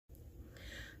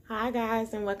Hi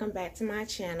guys, and welcome back to my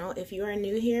channel. If you are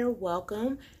new here,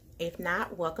 welcome. If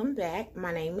not, welcome back.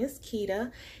 My name is Keita,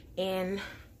 and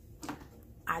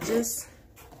I just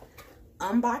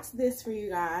unboxed this for you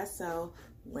guys, so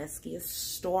let's get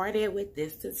started with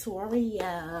this tutorial.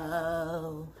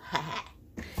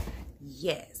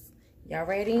 Yes, y'all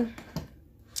ready?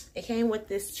 It came with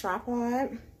this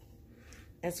tripod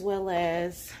as well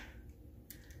as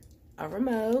a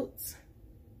remote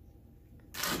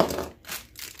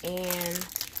and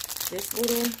this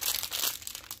little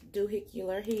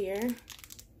doohickey here,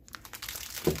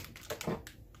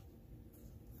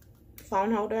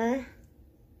 phone holder,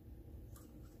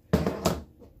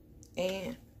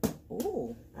 and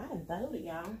ooh, I didn't load it,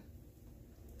 y'all.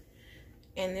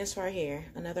 And this right here,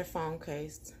 another phone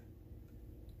case,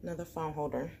 another phone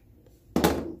holder.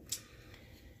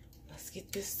 Let's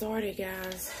get this started,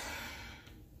 guys.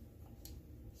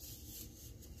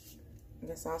 I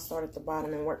guess I'll start at the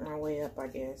bottom and work my way up, I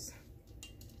guess.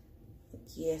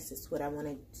 Yes, it's what I want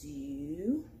to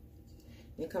do.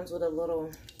 It comes with a little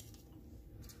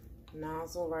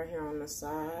nozzle right here on the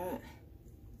side.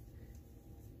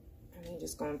 And I'm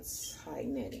just going to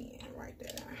tighten it in right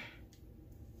there.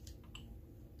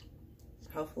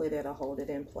 Hopefully that'll hold it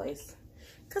in place,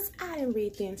 because I didn't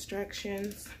read the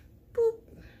instructions. Boop.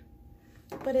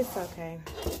 But it's okay.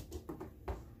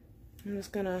 I'm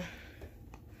just going to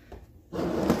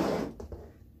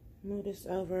move this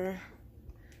over,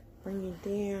 bring it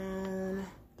down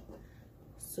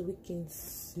so we can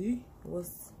see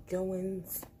what's going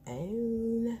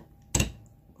on.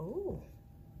 Oh.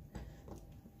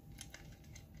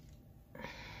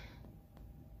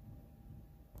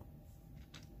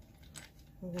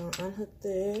 I'm going to unhook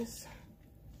this.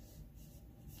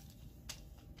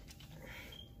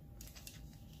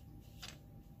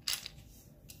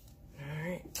 All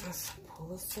right, let's pull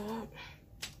this up.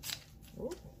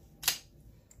 Ooh.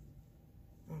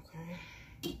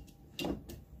 Okay.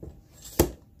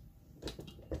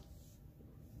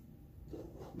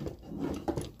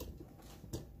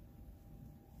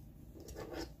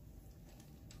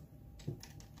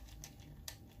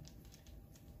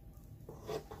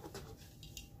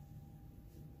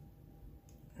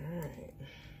 All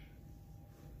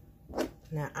right.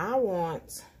 Now I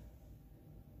want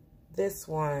this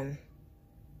one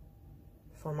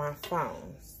for my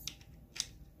phones.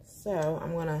 So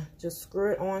I'm gonna just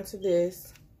screw it onto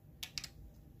this.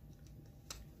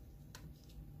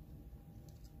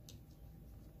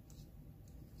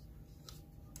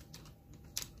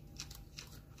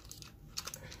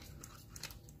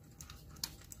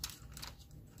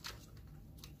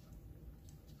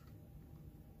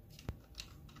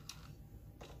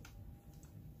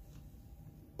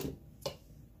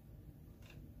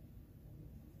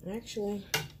 Actually,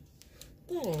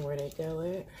 that ain't where they go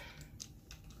at.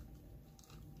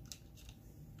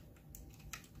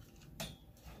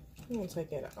 I'm gonna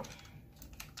take it off.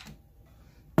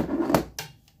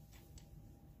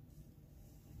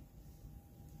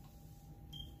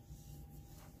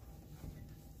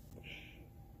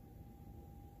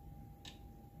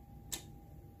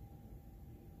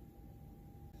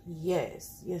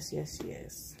 Yes, yes, yes,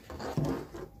 yes.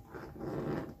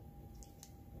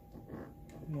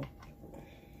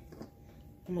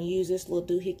 I'm gonna use this little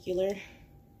doohickey.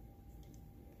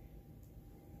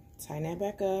 Tighten that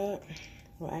back up.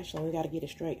 Well, actually, we gotta get it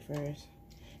straight first,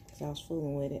 because I was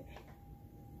fooling with it.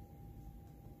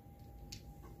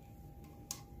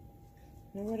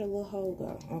 Now, where'd the little hole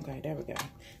go? Okay, there we go.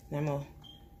 Now I'm gonna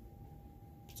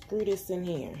screw this in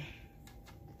here.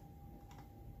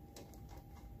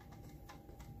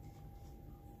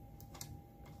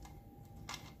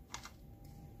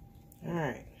 All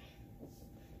right.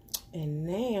 And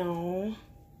now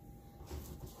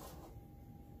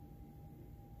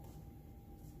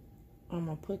I'm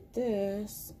gonna put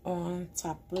this on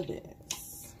top of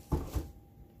this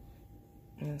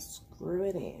and screw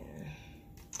it in.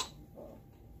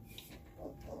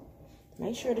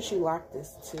 Make sure that you lock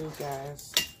this too,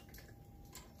 guys.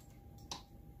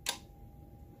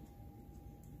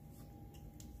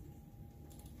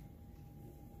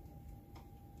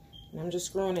 And I'm just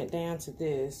screwing it down to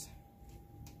this.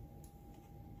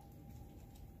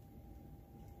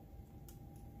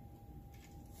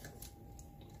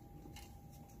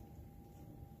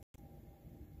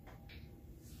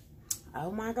 Oh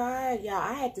my God, y'all,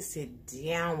 I had to sit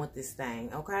down with this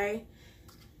thing, okay?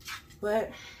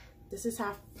 But this is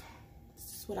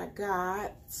what I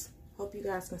got. Hope you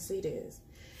guys can see this.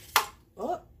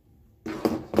 Oh,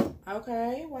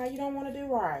 okay, why you don't want to do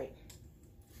right?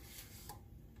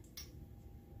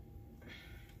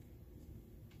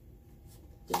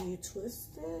 Do you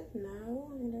twist it?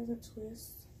 No, it doesn't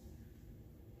twist.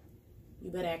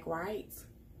 You better act right.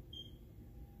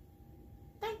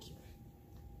 Thank you.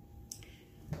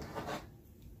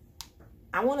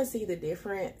 I want to see the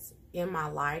difference in my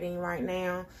lighting right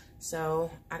now. So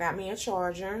I got me a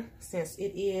charger since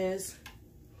it is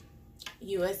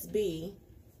USB.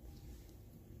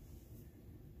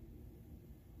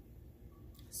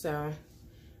 So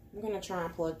I'm going to try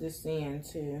and plug this in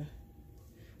too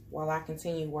while I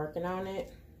continue working on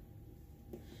it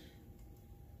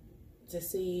to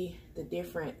see the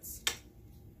difference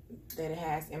that it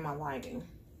has in my lighting.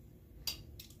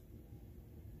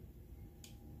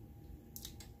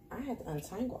 I had to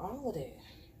untangle all of that.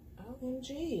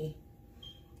 OMG.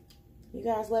 You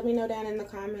guys let me know down in the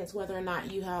comments whether or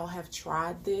not you all have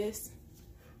tried this.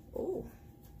 Oh,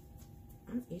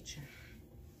 I'm itching.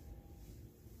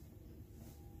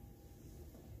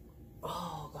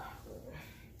 Oh, God.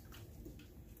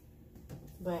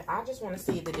 But I just want to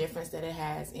see the difference that it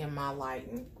has in my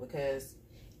lighting, because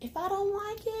if I don't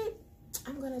like it,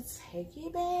 I'm going to take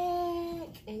it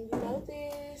back. And you know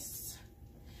this.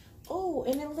 Oh,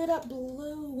 and it lit up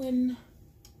blue when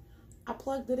I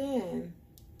plugged it in.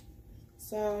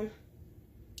 So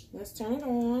let's turn it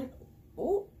on.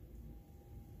 Oh,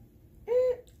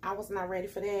 I was not ready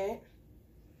for that.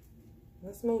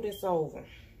 Let's move this over.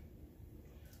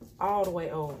 All the way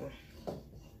over.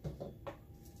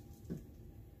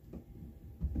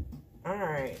 All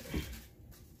right.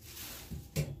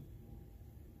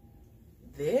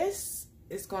 This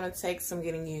is going to take some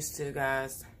getting used to,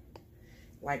 guys.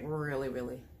 Like, really,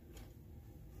 really.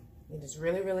 It is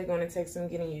really, really going to take some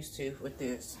getting used to with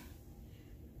this.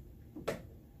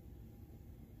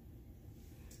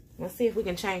 Let's see if we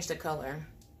can change the color.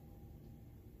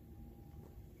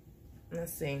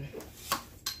 Let's see.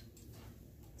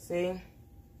 See?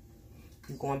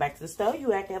 You going back to the stove,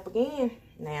 you act up again.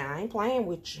 Now, I ain't playing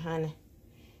with you, honey.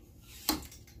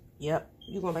 Yep,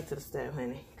 you going back to the stove,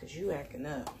 honey, because you acting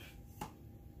up.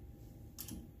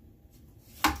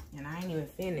 And I ain't even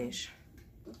finished,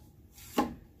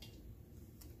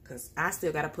 because I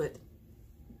still got to put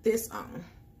this on.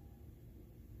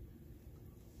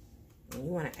 And you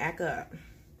want to act up.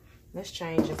 Let's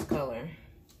change this color.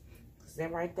 Is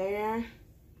that right there?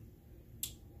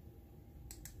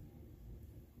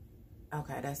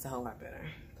 Okay, that's a whole lot better.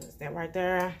 Is that right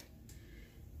there?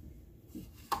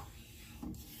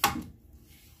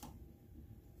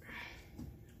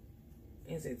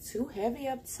 Is it too heavy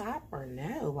up top or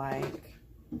no? Like,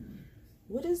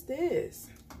 what is this?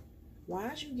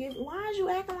 Why is you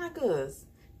acting like us?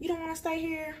 You don't want to stay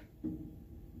here?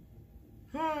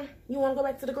 Huh? You want to go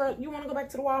back to the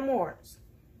Walmarts?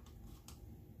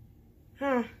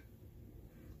 Huh?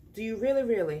 Do you really,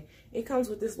 really? It comes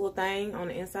with this little thing on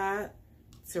the inside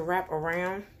to wrap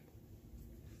around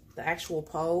the actual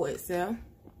pole itself. And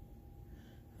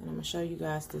I'm going to show you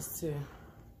guys this too.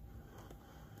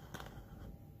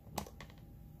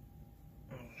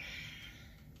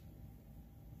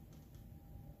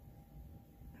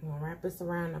 I'm going to wrap this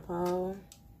around the pole.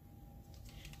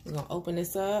 We're going to open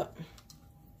this up.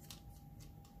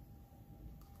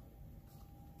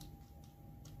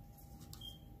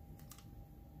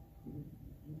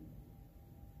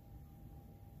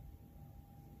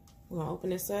 We're going to open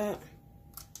this up.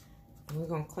 And we're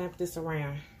going to clamp this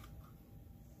around.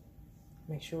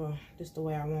 Make sure this is the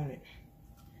way I want it.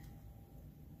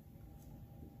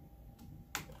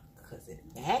 Because it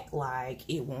act like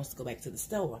it wants to go back to the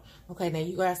store. Okay, now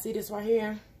you guys see this right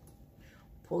here?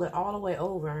 Pull it all the way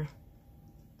over.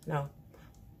 No,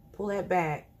 pull that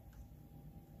back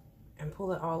and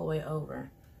pull it all the way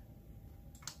over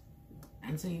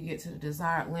until you get to the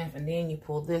desired length, and then you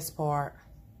pull this part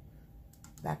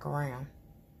back around.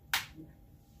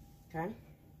 Okay,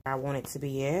 I want it to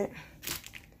be at,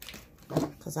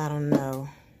 because I don't know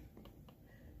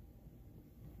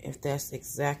if that's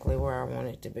exactly where I want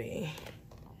it to be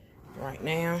right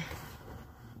now.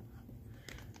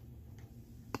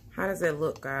 How does that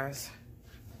look, guys?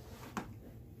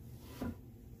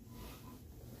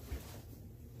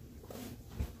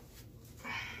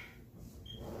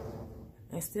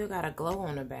 It still got a glow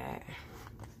on the back.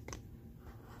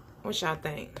 What y'all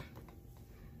think?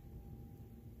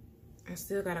 I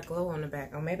still got a glow on the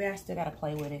back. Or maybe I still got to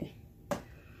play with it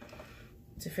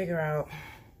to figure out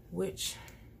which.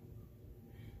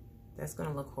 That's going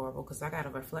to look horrible because I got a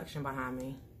reflection behind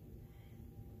me.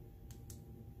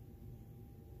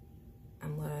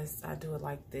 Unless I do it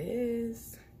like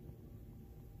this.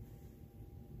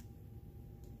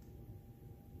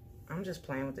 I'm just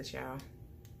playing with this, y'all,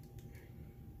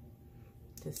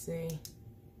 to see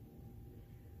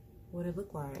what it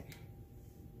look like.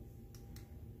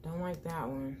 Don't like that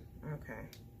one. Okay.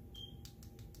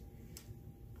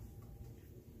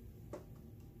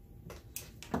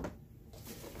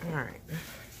 All right.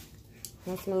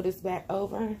 Let's move this back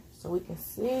over so we can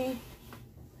see.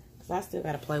 Because I still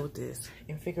got to play with this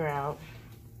and figure out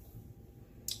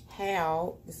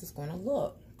how this is going to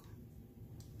look.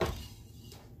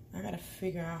 I got to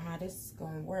figure out how this is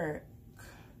going to work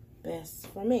best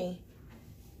for me.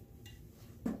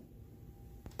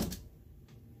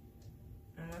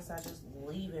 Unless I just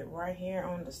leave it right here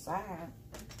on the side.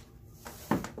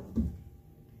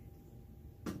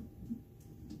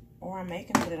 Or I may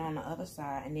can put it on the other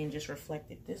side and then just reflect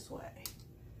it this way.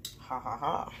 Ha ha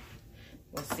ha.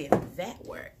 Let's see if that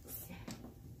works.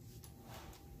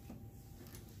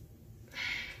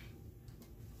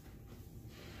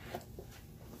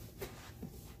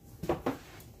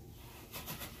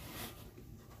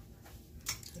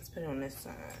 Let's put it on this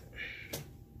side.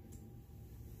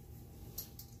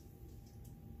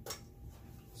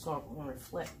 So I'm going to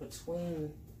reflect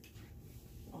between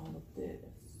all of this.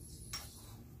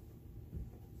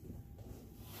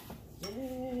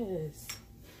 Yes.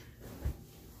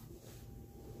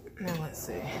 Now let's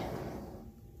see.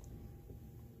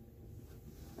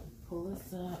 Pull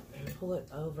this up and pull it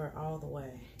over all the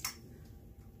way.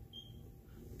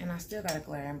 And I still got a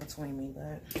glare in between me,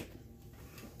 but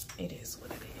it is what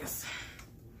it is.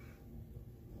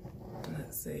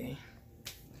 Let's see.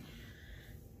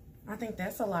 I think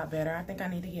that's a lot better. I think I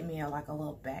need to get me like a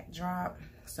little backdrop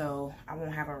so I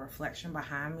won't have a reflection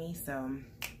behind me. So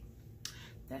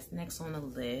that's next on the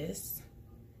list.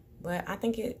 But I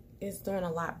think it is doing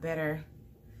a lot better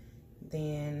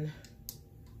than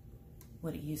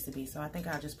what it used to be. So I think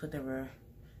I'll just put the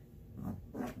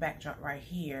backdrop right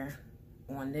here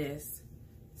on this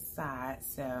side.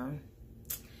 So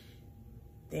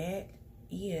that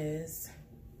is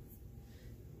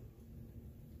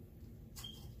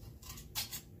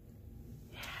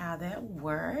how that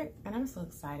worked. And I'm so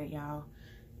excited, y'all.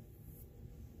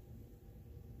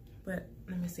 But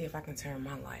let me see if I can turn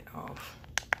my light off.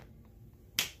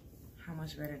 How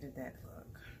much better did that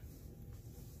look?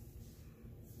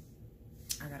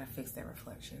 I gotta fix that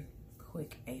reflection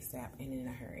quick, ASAP, and in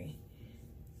a hurry.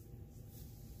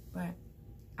 But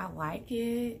I like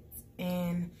it.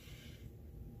 And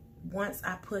once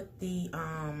I put the,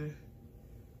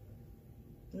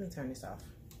 let me turn this off.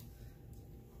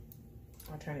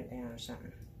 I'll turn it down or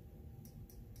something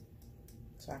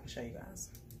so I can show you guys.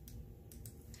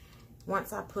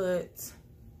 Once I put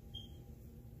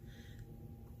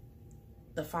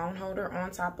the phone holder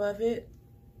on top of it,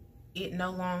 it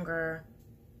no longer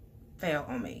fell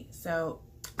on me. So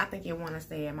I think it want to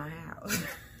stay in my house.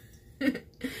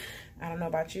 I don't know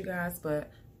about you guys, but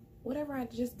whatever I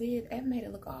just did, that made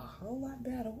it look a whole lot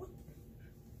better. What?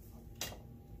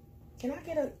 Can I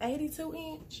get an 82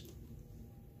 inch?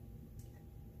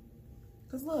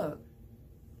 Because look,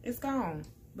 it's gone,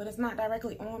 but it's not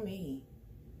directly on me.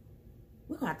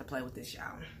 We're going to have to play with this,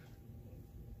 y'all.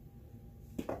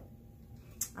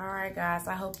 Alright, guys.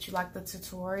 I hope you liked the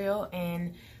tutorial.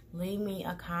 And leave me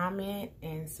a comment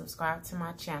and subscribe to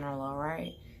my channel,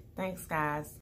 alright? Thanks, guys.